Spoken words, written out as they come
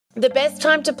The best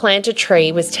time to plant a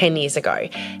tree was 10 years ago.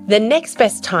 The next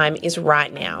best time is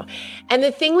right now. And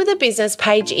the thing with a business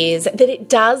page is that it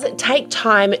does take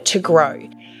time to grow.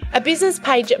 A business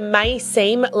page may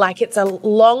seem like it's a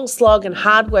long slog and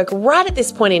hard work right at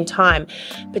this point in time,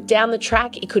 but down the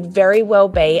track, it could very well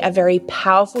be a very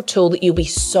powerful tool that you'll be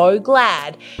so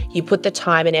glad you put the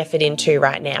time and effort into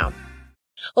right now.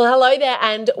 Well, hello there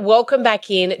and welcome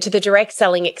back in to the Direct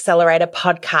Selling Accelerator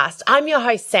podcast. I'm your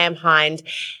host, Sam Hind,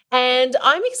 and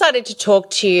I'm excited to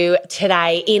talk to you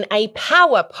today in a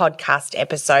power podcast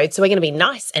episode. So we're going to be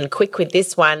nice and quick with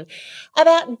this one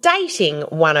about dating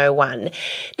 101.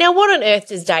 Now, what on earth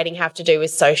does dating have to do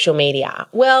with social media?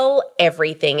 Well,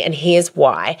 everything, and here's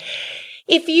why.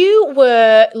 If you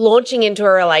were launching into a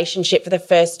relationship for the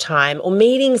first time or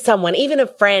meeting someone, even a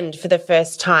friend for the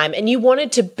first time, and you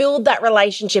wanted to build that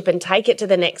relationship and take it to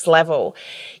the next level,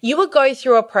 you would go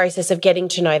through a process of getting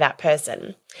to know that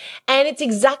person. And it's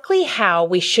exactly how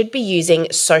we should be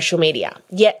using social media.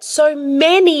 Yet so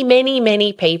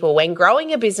many people, when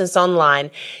growing a business online,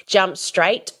 jump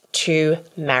straight to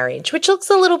marriage, which looks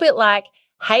a little bit like,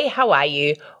 hey, how are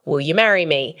you? Will you marry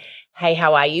me? Hey,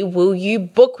 how are you? Will you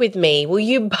book with me? Will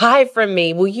you buy from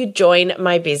me? Will you join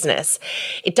my business?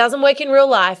 It doesn't work in real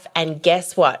life. And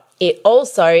guess what? It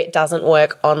also doesn't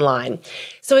work online.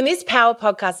 So in this Power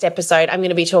Podcast episode, I'm going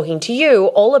to be talking to you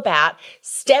all about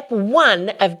step one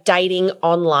of dating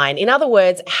online. In other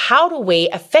words, how do we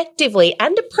effectively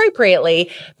and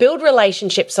appropriately build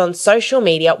relationships on social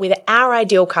media with our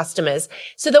ideal customers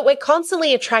so that we're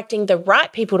constantly attracting the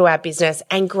right people to our business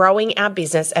and growing our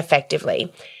business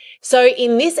effectively. So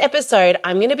in this episode,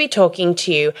 I'm going to be talking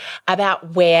to you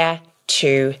about where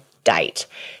to date.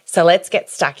 So let's get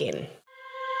stuck in.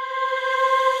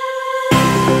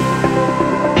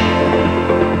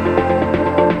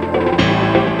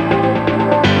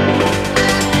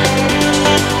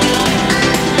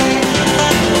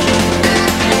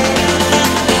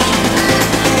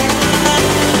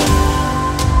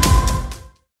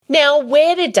 Now,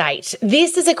 where to date?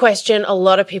 This is a question a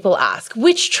lot of people ask,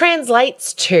 which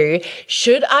translates to,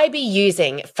 should I be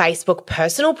using Facebook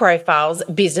personal profiles,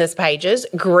 business pages,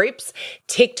 groups,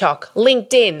 TikTok,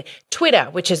 LinkedIn, Twitter,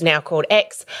 which is now called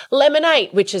X,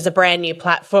 Lemonade, which is a brand new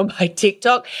platform by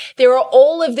TikTok. There are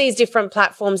all of these different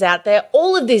platforms out there,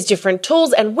 all of these different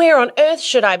tools, and where on earth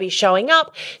should I be showing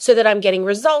up so that I'm getting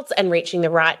results and reaching the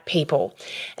right people?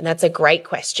 And that's a great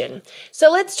question.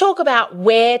 So let's talk about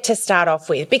where to start off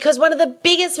with, because one of the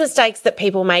biggest mistakes that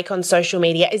people make on social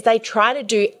media is they try to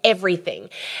do everything.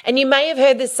 And you may have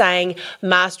heard this saying,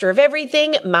 master of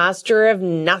everything, master of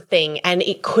nothing. And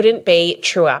it couldn't be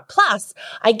truer. Plus,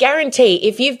 I guarantee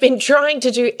if you've been trying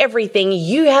to do everything,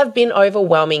 you have been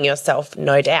overwhelming yourself,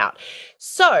 no doubt.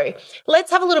 So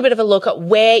let's have a little bit of a look at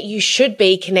where you should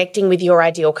be connecting with your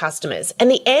ideal customers.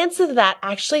 And the answer to that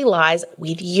actually lies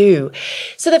with you.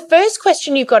 So the first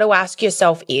question you've got to ask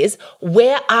yourself is,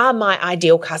 where are my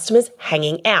ideal customers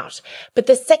hanging out? But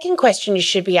the second question you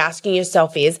should be asking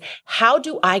yourself is, how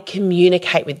do I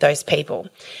communicate with those people?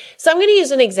 So I'm going to use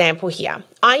an example here.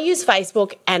 I use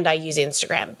Facebook and I use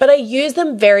Instagram, but I use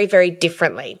them very, very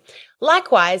differently.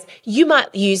 Likewise, you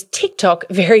might use TikTok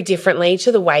very differently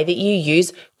to the way that you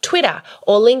use Twitter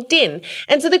or LinkedIn.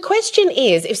 And so the question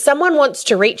is, if someone wants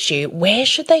to reach you, where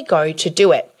should they go to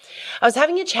do it? I was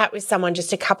having a chat with someone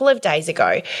just a couple of days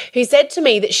ago who said to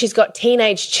me that she's got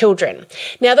teenage children.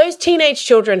 Now, those teenage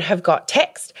children have got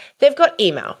text, they've got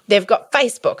email, they've got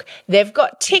Facebook, they've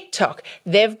got TikTok,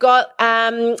 they've got,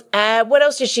 what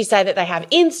else did she say that they have?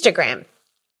 Instagram.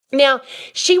 Now,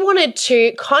 she wanted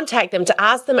to contact them to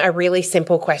ask them a really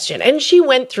simple question, and she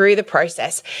went through the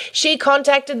process. She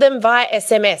contacted them via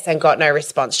SMS and got no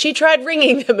response. She tried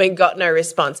ringing them and got no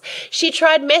response. She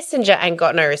tried Messenger and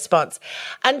got no response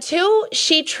until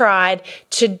she tried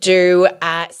to do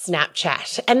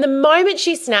Snapchat. And the moment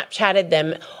she Snapchatted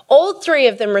them, all three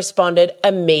of them responded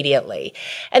immediately.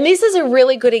 And this is a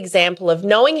really good example of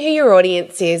knowing who your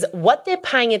audience is, what they're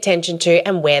paying attention to,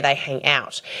 and where they hang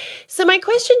out. So my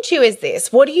question to you is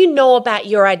this: what do you know about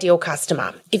your ideal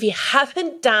customer? If you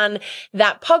haven't done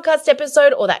that podcast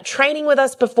episode or that training with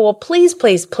us before, please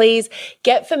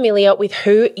get familiar with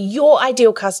who your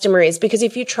ideal customer is, because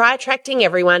if you try attracting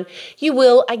everyone, you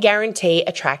will, I guarantee,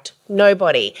 attract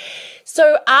nobody.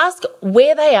 So ask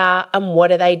where they are and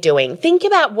what are they doing. Think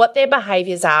about what their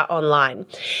behaviors are online.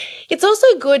 It's also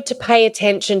good to pay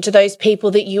attention to those people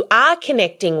that you are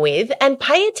connecting with and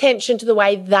pay attention to the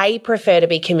way they prefer to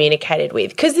be communicated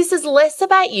with, because this is less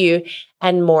about you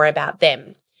and more about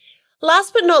them.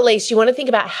 Last but not least, you want to think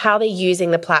about how they're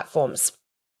using the platforms.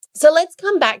 So let's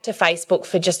come back to Facebook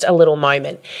for just a little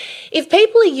moment. If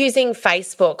people are using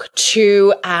Facebook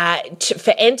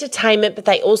for entertainment, but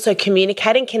they also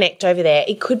communicate and connect over there,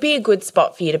 it could be a good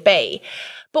spot for you to be.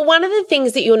 But one of the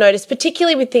things that you'll notice,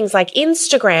 particularly with things like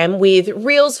Instagram, with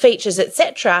Reels features,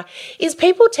 etc., is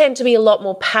people tend to be a lot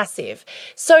more passive.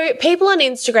 So people on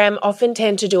Instagram often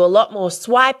tend to do a lot more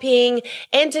swiping,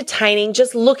 entertaining,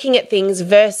 just looking at things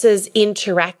versus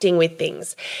interacting with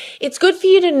things. It's good for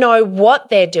you to know what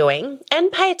they're doing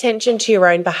and pay attention to your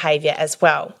own behavior as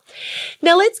well.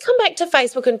 Now let's come back to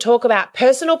Facebook and talk about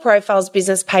personal profiles,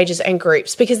 business pages, and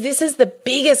groups, because this is the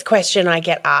biggest question I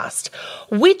get asked.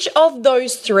 Which of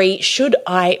those three should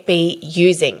I be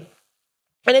using?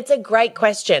 And it's a great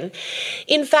question.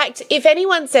 In fact, if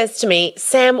anyone says to me,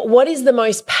 Sam, what is the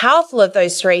most powerful of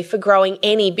those three for growing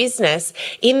any business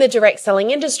in the direct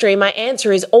selling industry? My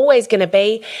answer is always going to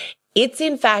be, it's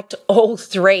in fact all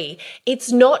three.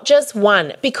 It's not just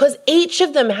one, because each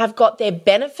of them have got their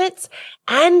benefits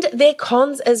and their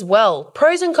cons as well.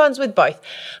 Pros and cons with both.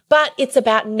 But it's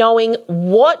about knowing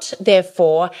what they're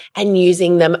for and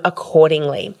using them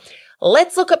accordingly.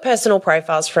 Let's look at personal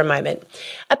profiles for a moment.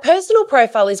 A personal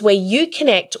profile is where you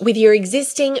connect with your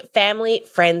existing family,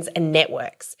 friends, and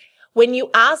networks. When you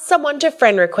ask someone to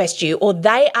friend request you, or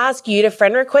they ask you to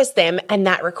friend request them and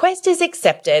that request is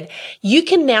accepted, you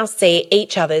can now see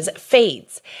each other's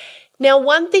feeds. Now,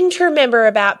 one thing to remember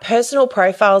about personal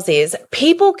profiles is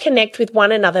people connect with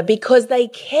one another because they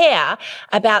care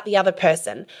about the other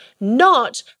person,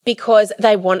 not because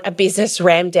they want a business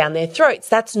rammed down their throats.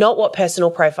 That's not what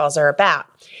personal profiles are about.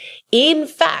 In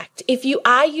fact, if you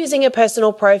are using a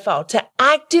personal profile to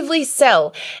actively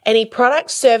sell any product,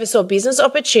 service, or business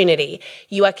opportunity,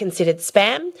 you are considered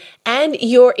spam and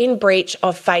you're in breach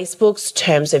of Facebook's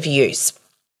terms of use.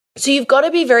 So you've got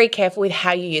to be very careful with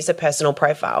how you use a personal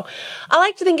profile. I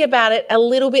like to think about it a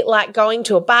little bit like going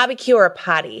to a barbecue or a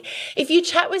party. If you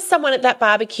chat with someone at that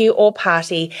barbecue or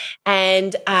party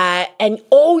and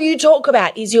all you talk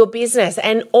about is your business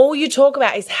and all you talk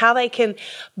about is how they can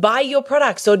buy your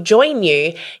products or join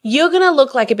you, you're going to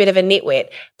look like a bit of a nitwit.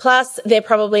 Plus, they're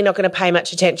probably not going to pay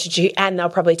much attention to you and they'll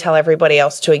probably tell everybody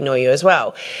else to ignore you as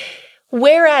well.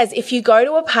 Whereas if you go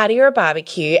to a party or a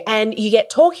barbecue and you get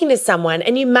talking to someone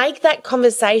and you make that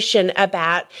conversation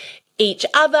about each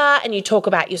other and you talk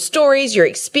about your stories, your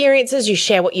experiences, you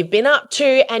share what you've been up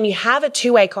to, and you have a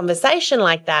two-way conversation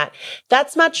like that,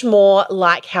 that's much more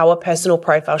like how a personal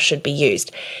profile should be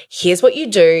used. Here's what you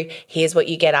do, here's what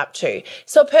you get up to.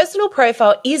 So a personal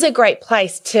profile is a great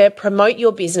place to promote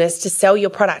your business, to sell your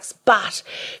products, but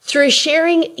through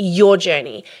sharing your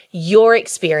journey, your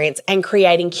experience, and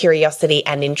creating curiosity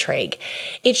and intrigue.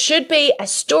 It should be a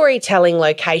storytelling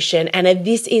location and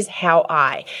this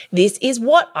is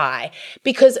what I,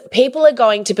 because people are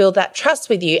going to build that trust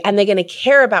with you and they're going to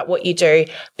care about what you do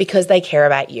because they care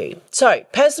about you. So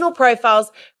personal profiles,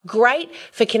 great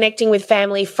for connecting with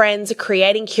family, friends,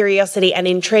 creating curiosity and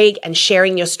intrigue and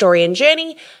sharing your story and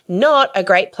journey, not a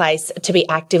great place to be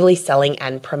actively selling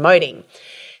and promoting.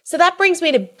 So that brings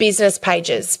me to business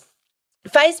pages.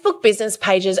 Facebook business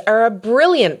pages are a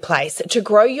brilliant place to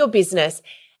grow your business.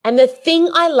 And the thing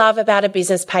I love about a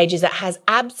business page is it has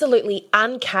absolutely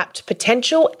uncapped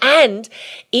potential and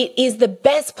it is the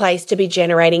best place to be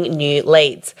generating new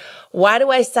leads. Why do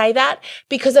I say that?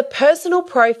 Because a personal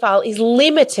profile is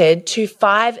limited to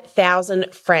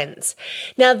 5,000 friends.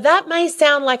 Now that may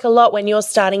sound like a lot when you're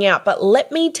starting out, but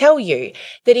let me tell you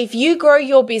that if you grow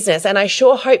your business, and I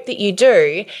sure hope that you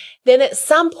do, then at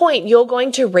some point you're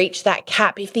going to reach that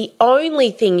cap if the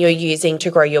only thing you're using to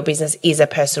grow your business is a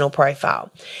personal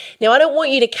profile. Now, I don't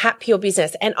want you to cap your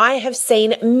business, and I have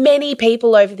seen many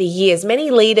people over the years,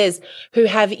 many leaders who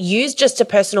have used just a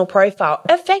personal profile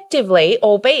effectively,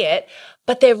 albeit,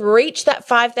 but they've reached that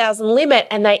 5,000 limit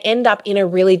and they end up in a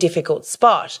really difficult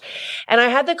spot. And I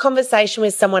had the conversation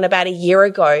with someone about a year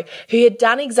ago who had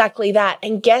done exactly that.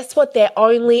 And guess what their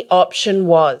only option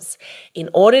was? In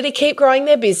order to keep growing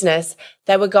their business,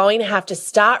 they were going to have to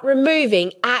start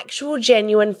removing actual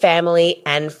genuine family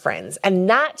and friends. And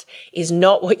that is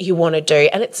not what you want to do.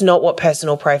 And it's not what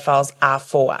personal profiles are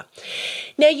for.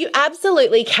 Now, you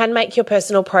absolutely can make your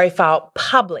personal profile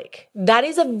public. That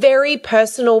is a very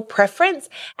personal preference,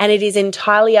 and it is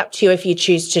entirely up to you if you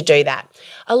choose to do that.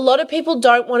 A lot of people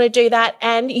don't want to do that,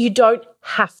 and you don't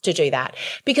have to do that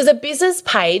because a business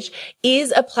page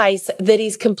is a place that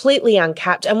is completely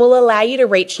uncapped and will allow you to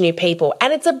reach new people.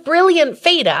 And it's a brilliant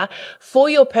feeder for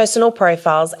your personal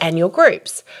profiles and your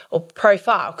groups, or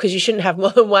profile, because you shouldn't have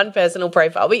more than one personal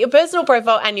profile, but your personal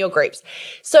profile and your groups.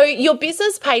 So your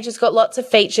business page has got lots of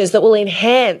features that will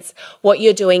enhance what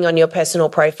you're doing on your personal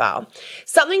profile.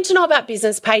 Something to know about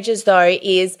business pages though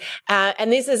is,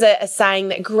 and this is a saying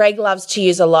that Greg loves to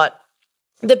use a lot,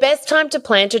 the best time to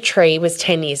plant a tree was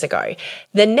 10 years ago.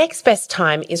 The next best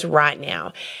time is right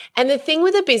now. And the thing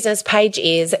with a business page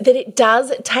is that it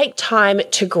does take time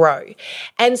to grow.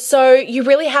 And so you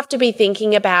really have to be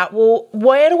thinking about, well,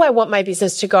 where do I want my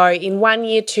business to go in 1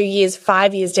 year, 2 years,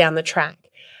 5 years down the track?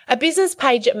 A business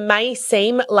page may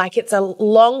seem like it's a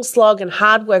long slog and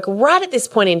hard work right at this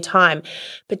point in time,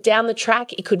 but down the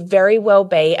track, it could very well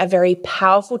be a very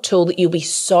powerful tool that you'll be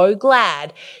so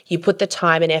glad you put the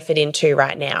time and effort into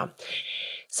right now.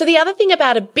 So the other thing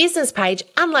about a business page,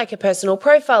 unlike a personal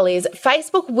profile, is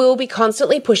Facebook will be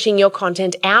constantly pushing your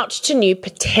content out to new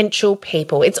potential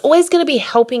people. It's always going to be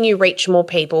helping you reach more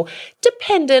people,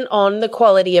 dependent on the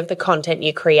quality of the content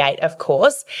you create, of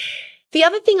course. The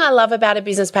other thing I love about a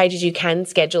business page is you can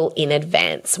schedule in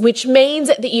advance, which means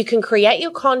that you can create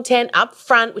your content up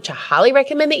front, which I highly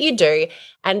recommend that you do,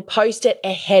 and post it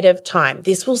ahead of time.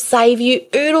 This will save you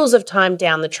oodles of time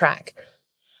down the track.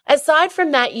 Aside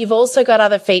from that, you've also got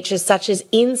other features such as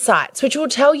insights, which will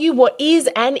tell you what is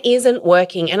and isn't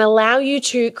working and allow you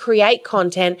to create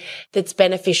content that's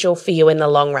beneficial for you in the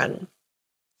long run.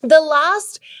 The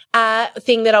last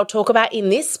thing that I'll talk about in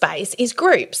this space is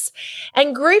groups.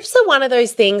 And groups are one of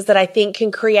those things that I think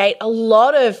can create a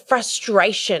lot of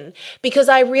frustration because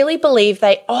I really believe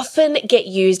they often get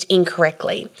used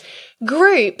incorrectly.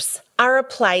 Groups are a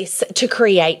place to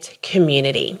create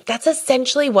community. That's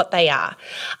essentially what they are.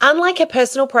 Unlike a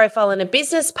personal profile and a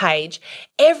business page,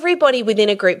 everybody within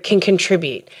a group can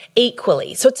contribute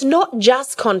equally. So it's not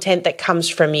just content that comes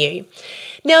from you.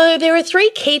 Now, there are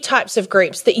 3 key types of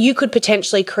groups that you could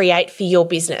potentially create for your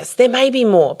business. There may be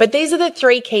more, but these are the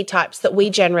 3 key types that we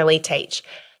generally teach.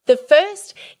 The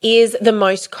first is the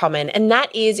most common, and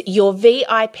that is your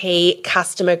VIP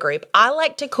customer group. I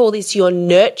like to call this your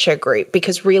nurture group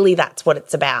because really that's what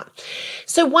it's about.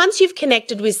 So once you've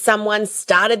connected with someone,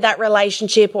 started that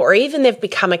relationship, or even they've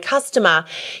become a customer,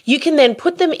 you can then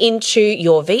put them into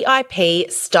your VIP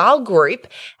style group,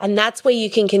 and that's where you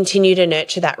can continue to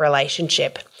nurture that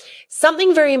relationship.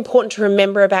 Something very important to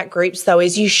remember about groups, though,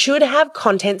 is you should have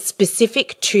content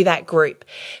specific to that group.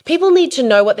 People need to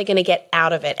know what they're going to get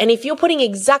out of it. And if you're putting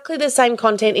exactly the same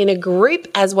content in a group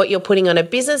as what you're putting on a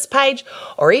business page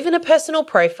or even a personal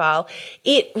profile,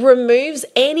 it removes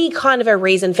any kind of a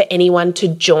reason for anyone to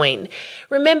join.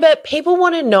 Remember, people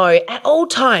want to know at all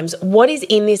times, what is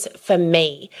in this for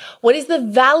me? What is the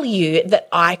value that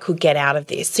I could get out of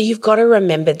this? So you've got to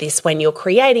remember this when you're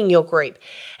creating your group.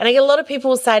 And I get a lot of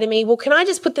people will say to me, well, can I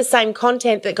just put the same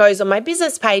content that goes on my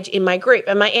business page in my group?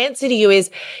 And my answer to you is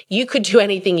you could do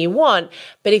anything you want.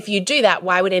 But if you do that,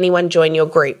 why would anyone join your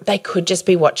group? They could just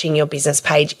be watching your business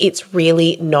page. It's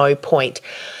really no point.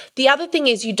 The other thing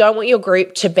is you don't want your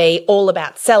group to be all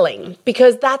about selling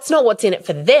because that's not what's in it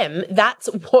for them. That's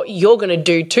what you're going to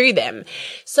do to them.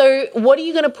 So what are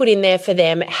you going to put in there for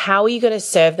them? How are you going to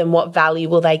serve them? What value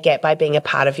will they get by being a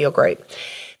part of your group?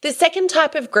 The second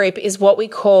type of group is what we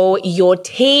call your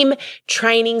team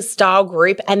training style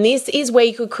group. And this is where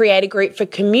you could create a group for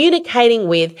communicating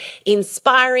with,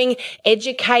 inspiring,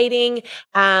 educating,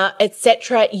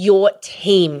 etc. your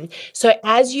team. So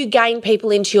as you gain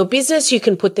people into your business, you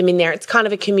can put them in there. It's kind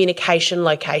of a communication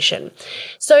location.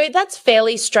 So that's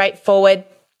fairly straightforward.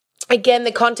 Again,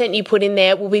 the content you put in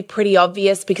there will be pretty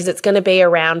obvious because it's going to be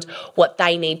around what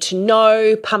they need to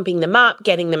know, pumping them up,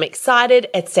 getting them excited,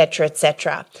 etc.,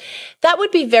 etc. That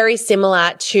would be very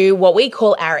similar to what we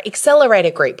call our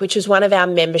accelerator group, which is one of our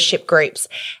membership groups.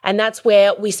 And that's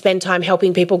where we spend time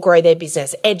helping people grow their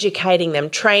business, educating them,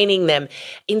 training them,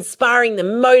 inspiring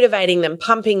them, motivating them,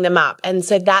 pumping them up. And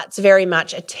so that's very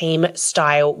much a team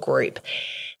style group.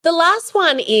 The last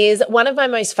one is one of my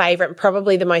most favorite,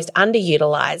 probably the most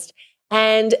underutilized,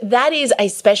 and that is a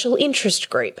special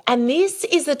interest group. And this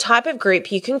is the type of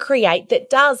group you can create that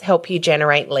does help you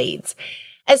generate leads.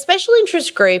 A special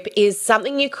interest group is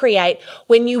something you create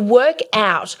when you work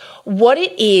out what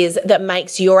it is that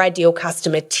makes your ideal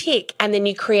customer tick, and then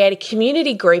you create a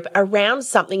community group around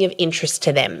something of interest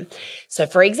to them. So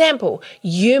for example,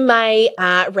 you may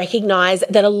recognize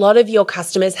that a lot of your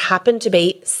customers happen to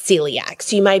be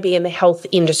celiacs. You may be in the health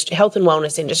and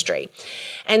wellness industry.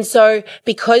 And so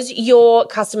because your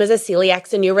customers are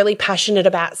celiacs and you're really passionate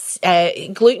about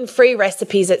gluten-free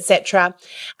recipes, etc.,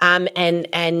 and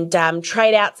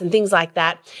trade outs and things like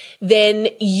that, then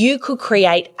you could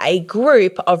create a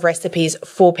group of recipes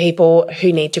for people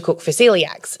who need to cook for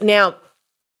celiacs. Now,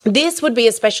 this would be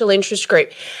a special interest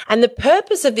group. And the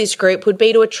purpose of this group would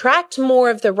be to attract more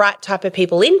of the right type of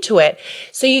people into it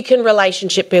so you can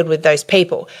relationship build with those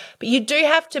people. But you do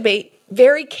have to be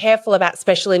very careful about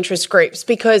special interest groups,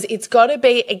 because it's got to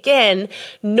be, again,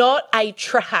 not a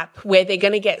trap where they're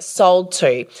going to get sold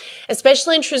to. A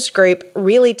special interest group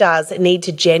really does need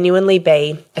to genuinely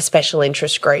be a special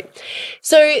interest group.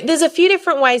 So there's a few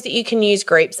different ways that you can use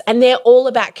groups, and they're all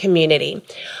about community.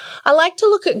 I like to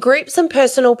look at groups and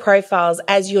personal profiles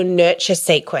as your nurture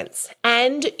sequence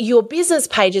and your business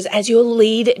pages as your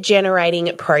lead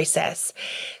generating process.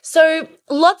 So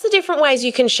lots of different ways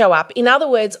you can show up. In other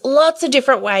words, lots of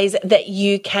different ways that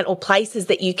you can, or places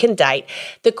that you can date.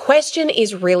 The question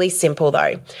is really simple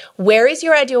though. Where is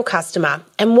your ideal customer,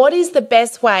 and what is the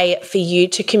best way for you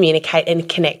to communicate and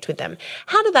connect with them?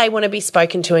 How do they want to be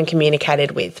spoken to and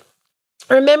communicated with?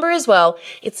 Remember as well,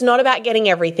 it's not about getting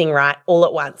everything right all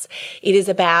at once. It is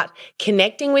about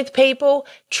connecting with people,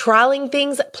 trialing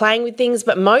things, playing with things,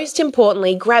 but most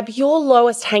importantly, grab your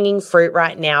lowest hanging fruit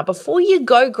right now before you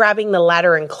go grabbing the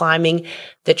ladder and climbing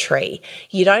the tree.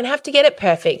 You don't have to get it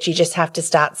perfect. You just have to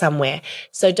start somewhere.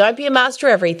 So don't be a master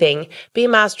of everything. Be a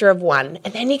master of one,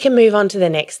 and then you can move on to the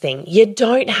next thing. You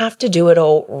don't have to do it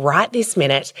all right this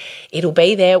minute. It'll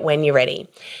be there when you're ready.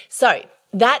 So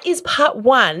that is part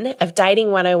 1 of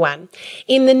Dating 101.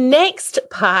 In the next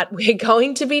part, we're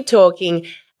going to be talking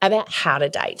about how to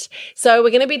date. So we're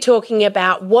going to be talking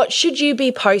about what should you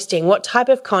be posting, what type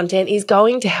of content is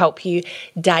going to help you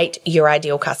date your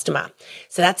ideal customer.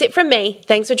 So that's it from me.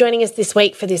 Thanks for joining us this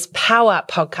week for this Power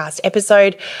Podcast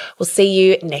episode. We'll see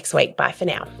you next week. Bye for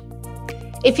now.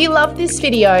 If you love this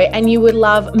video and you would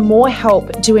love more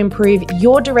help to improve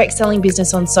your direct selling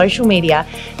business on social media,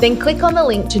 then click on the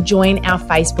link to join our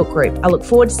Facebook group. I look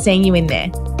forward to seeing you in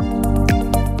there.